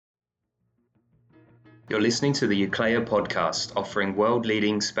You're listening to the Eukleia podcast, offering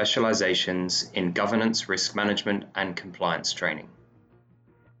world-leading specializations in governance, risk management, and compliance training.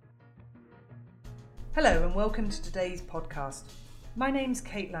 Hello and welcome to today's podcast. My name's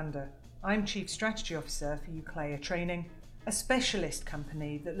Kate Lander. I'm Chief Strategy Officer for Eukleia Training, a specialist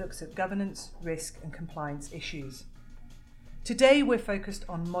company that looks at governance, risk and compliance issues. Today we're focused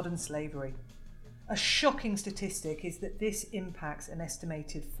on modern slavery. A shocking statistic is that this impacts an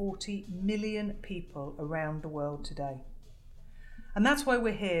estimated 40 million people around the world today. And that's why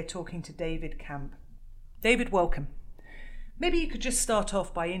we're here talking to David Camp. David, welcome. Maybe you could just start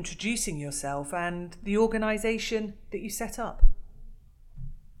off by introducing yourself and the organisation that you set up.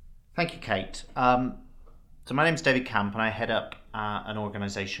 Thank you, Kate. So my name's David Camp and I head up an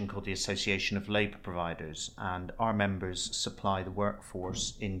organisation called the Association of Labour Providers, and our members supply the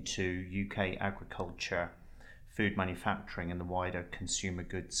workforce into UK agriculture, food manufacturing and the wider consumer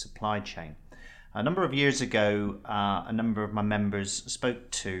goods supply chain. A number of years ago, a number of my members spoke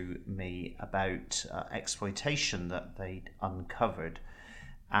to me about exploitation that they'd uncovered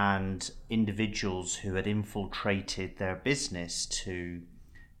and individuals who had infiltrated their business to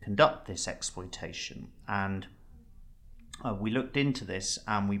conduct this exploitation. And we looked into this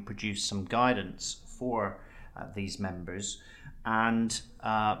and we produced some guidance for these members, and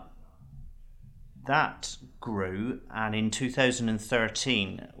that grew, and in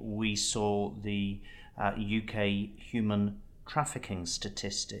 2013 we saw the UK human trafficking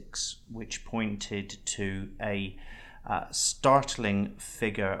statistics, which pointed to a startling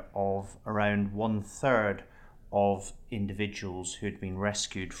figure of around 1/3 of individuals who had been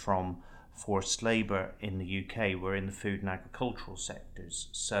rescued from forced labour in the UK were in the food and agricultural sectors.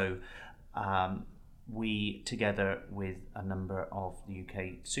 So we, together with a number of the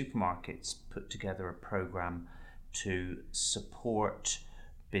UK supermarkets, put together a programme to support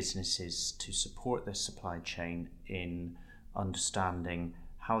businesses, to support their supply chain in understanding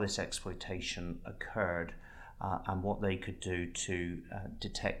how this exploitation occurred and what they could do to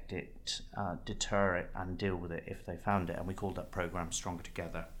detect it, deter it and deal with it if they found it. And we called that programme Stronger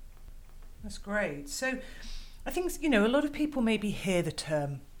Together. That's great. So I think, a lot of people maybe hear the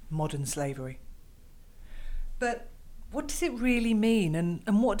term modern slavery. But what does it really mean,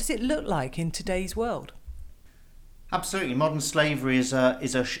 and what does it look like in today's world? Absolutely. Modern slavery is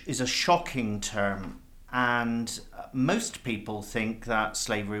a shocking term, and most people think that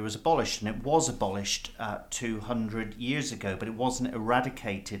slavery was abolished, and it was abolished 200 years ago, but it wasn't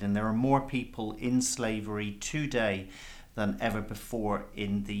eradicated, and there are more people in slavery today than ever before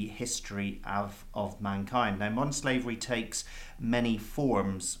in the history of mankind. Now, modern slavery takes many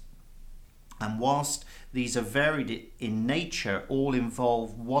forms, and whilst these are varied in nature, all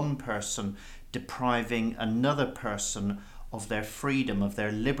involve one person depriving another person of their freedom, of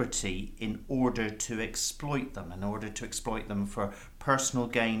their liberty, in order to exploit them for personal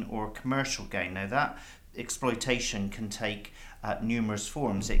gain or commercial gain. Now, that exploitation can take numerous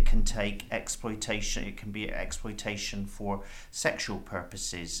forms. It can take exploitation. It can be exploitation for sexual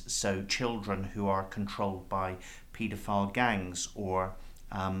purposes, so children who are controlled by paedophile gangs, or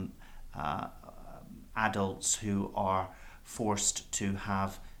adults who are forced to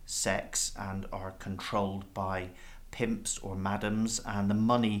have sex and are controlled by pimps or madams, and the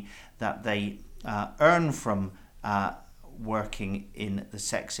money that they earn from working in the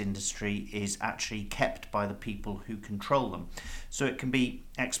sex industry is actually kept by the people who control them. So it can be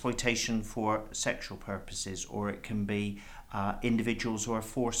exploitation for sexual purposes, or it can be individuals who are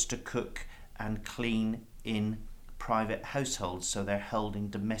forced to cook and clean in private households, so they're held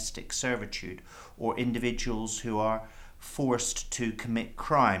in domestic servitude, or individuals who are forced to commit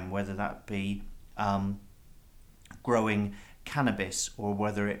crime, whether that be growing cannabis, or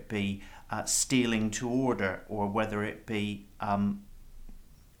whether it be stealing to order, or whether it be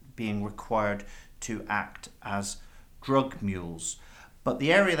being required to act as drug mules. But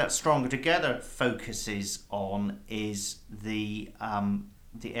the area that Stronger Together focuses on is the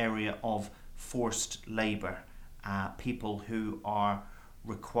area of forced labour, people who are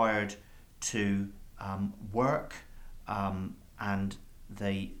required to work, and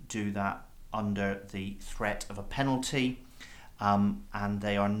they do that under the threat of a penalty, and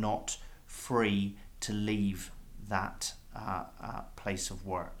they are not free to leave that place of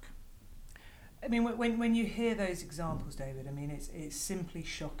work. I mean, when you hear those examples, David, I mean, it's simply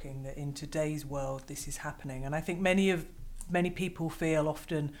shocking that in today's world this is happening. And I think many people feel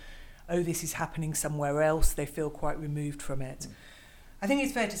often, oh, this is happening somewhere else. They feel quite removed from it. I think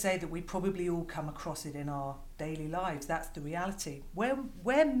it's fair to say that we probably all come across it in our daily lives. That's the reality. Where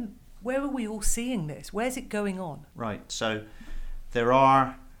are we all seeing this? Where's it going on? Right. So there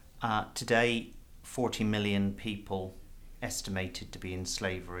are today 40 million people estimated to be in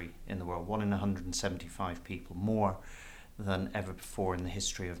slavery in the world, 1 in 175 people, more than ever before in the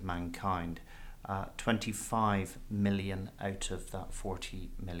history of mankind. 25 million out of that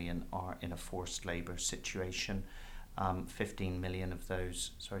 40 million are in a forced labour situation. 16 million of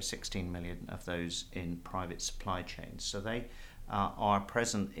those in private supply chains. So they are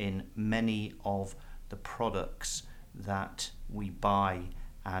present in many of the products that we buy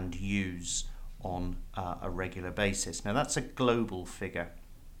and use on a regular basis. Now that's a global figure.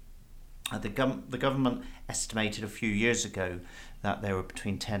 The government estimated a few years ago that there were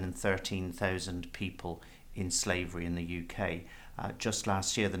between 10 and 13,000 people in slavery in the UK. Just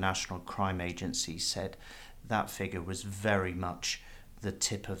last year, the National Crime Agency said that figure was very much the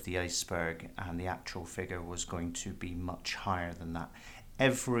tip of the iceberg, and the actual figure was going to be much higher than that.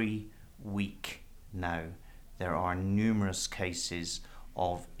 Every week now, there are numerous cases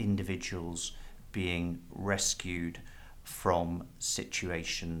of individuals being rescued from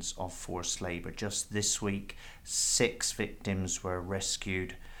situations of forced labour. Just this week, 6 victims were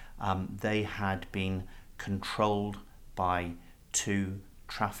rescued. They had been controlled by 2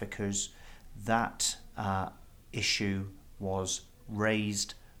 traffickers. That issue was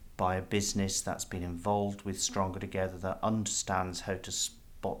raised by a business that's been involved with Stronger Together, that understands how to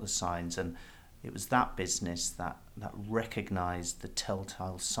spot the signs, and it was that business that recognised the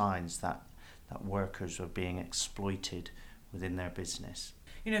telltale signs that workers were being exploited within their business.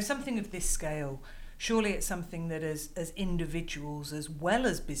 You know, something of this scale, surely it's something that as individuals as well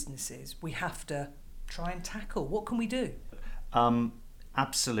as businesses we have to try and tackle. What can we do?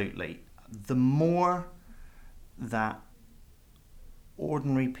 Absolutely. The more that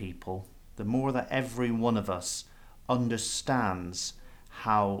ordinary people, the more that every one of us understands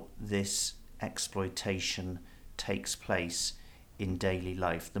how this exploitation takes place in daily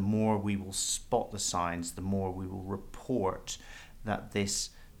life, the more we will spot the signs, the more we will report that this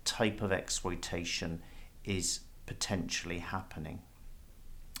type of exploitation is potentially happening.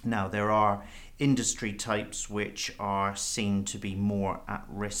 Now, there are industry types which are seen to be more at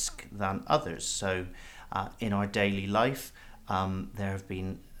risk than others. So in our daily life, there have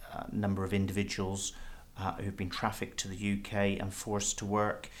been a number of individuals who've been trafficked to the UK and forced to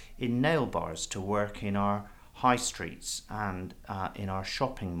work in nail bars, to work in our high streets and in our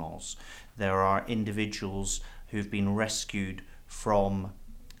shopping malls. There are individuals who've been rescued from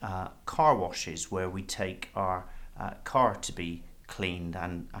car washes, where we take our car to be cleaned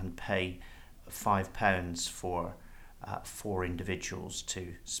and pay £5 for 4 individuals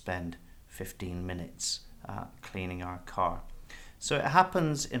to spend 15 minutes cleaning our car. So it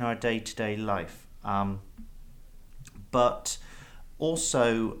happens in our day-to-day life. But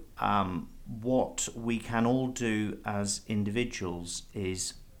also what we can all do as individuals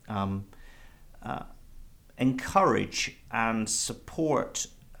is encourage and support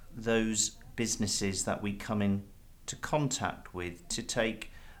those businesses that we come into contact with to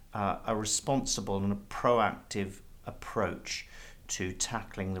take a responsible and a proactive approach to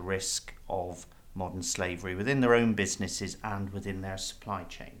tackling the risk of modern slavery within their own businesses and within their supply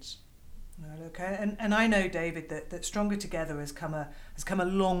chains. Okay, and I know, David, that Stronger Together has come a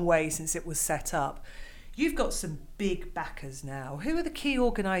long way since it was set up. You've got some big backers now. Who are the key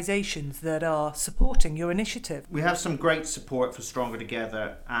organisations that are supporting your initiative? We have some great support for Stronger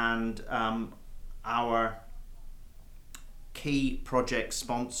Together, and our key project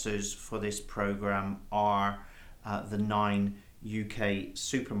sponsors for this programme are the 9 UK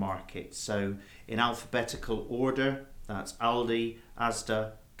supermarkets. So in alphabetical order, that's Aldi,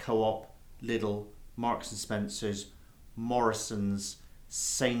 Asda, Co-op, Lidl, Marks and Spencer's, Morrison's,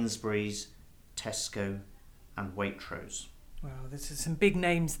 Sainsbury's, Tesco and Waitrose. Wow, there's some big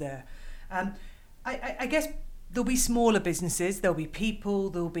names there. I guess there'll be smaller businesses, there'll be people,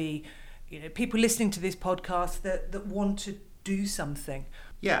 there'll be people listening to this podcast that want to do something.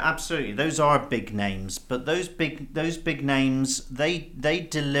 Yeah, absolutely. Those are big names, but those big names, they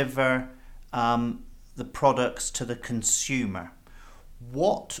deliver the products to the consumer.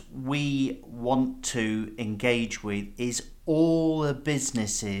 What we want to engage with is all the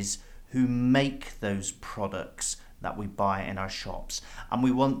businesses who make those products that we buy in our shops. And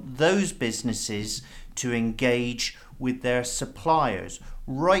we want those businesses to engage with their suppliers,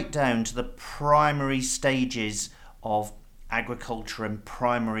 right down to the primary stages of agriculture and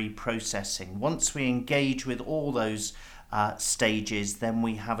primary processing. Once we engage with all those stages, then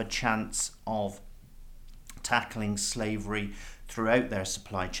we have a chance of tackling slavery throughout their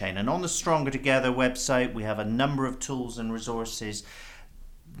supply chain. And on the Stronger Together website, we have a number of tools and resources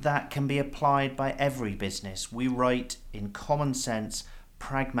that can be applied by every business. We write in common sense,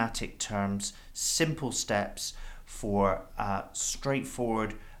 pragmatic terms, simple steps for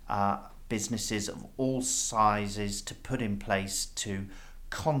straightforward businesses of all sizes to put in place to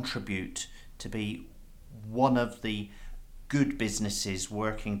contribute to be one of the good businesses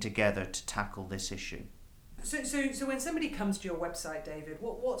working together to tackle this issue. So when somebody comes to your website, David,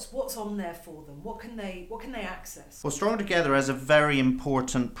 what's on there for them? What can they access? Well, Stronger Together has a very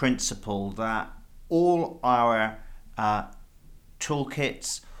important principle that all our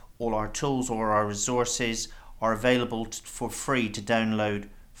toolkits, all our tools, or our resources are available for free to download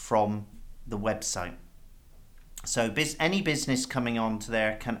from the website. So any business coming onto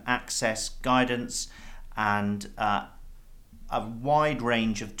there can access guidance and a wide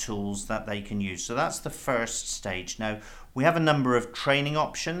range of tools that they can use. So that's the first stage. Now, we have a number of training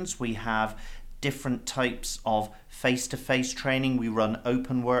options. We have different types of face-to-face training. We run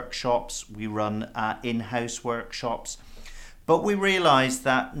open workshops. We run in-house workshops. But we realise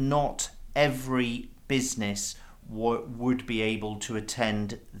that not every business would be able to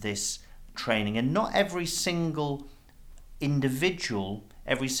attend this training, and not every single individual,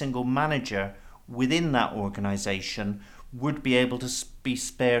 every single manager within that organisation would be able to be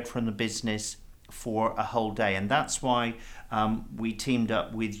spared from the business for a whole day. And that's why we teamed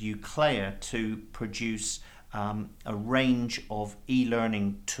up with Eukleia to produce a range of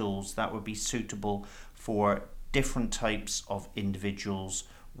e-learning tools that would be suitable for different types of individuals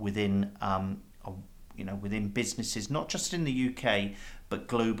within within businesses, not just in the UK but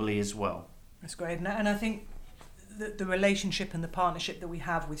globally as well. That's great, and I think the relationship and the partnership that we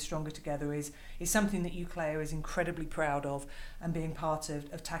have with Stronger Together is something that Eukleia is incredibly proud of, and being part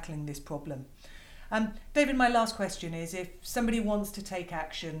of tackling this problem. David, my last question is, if somebody wants to take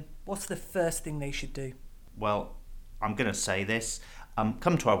action, what's the first thing they should do? Well, I'm going to say this.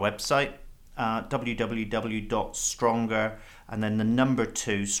 Come to our website, www.stronger, and then the number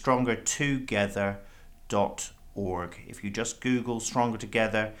 2, strongertogether.org. If you just Google Stronger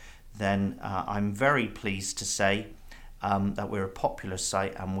Together, then I'm very pleased to say that we're a popular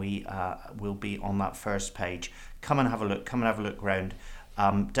site, and we will be on that first page. Come and have a look round,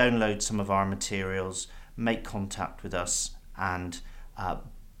 download some of our materials, make contact with us, and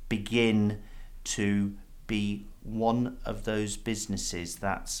begin to be one of those businesses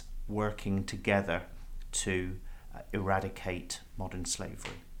that's working together to eradicate modern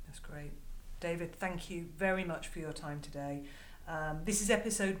slavery. That's great. David, thank you very much for your time today. This is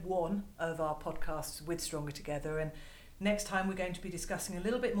episode 1 of our podcast with Stronger Together, and next time we're going to be discussing a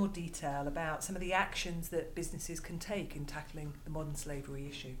little bit more detail about some of the actions that businesses can take in tackling the modern slavery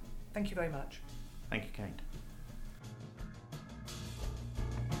issue. Thank you very much. Thank you, Kate.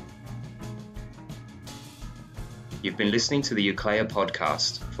 You've been listening to the Eukleia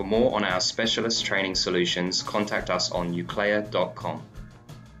podcast. For more on our specialist training solutions, contact us on eukleia.com.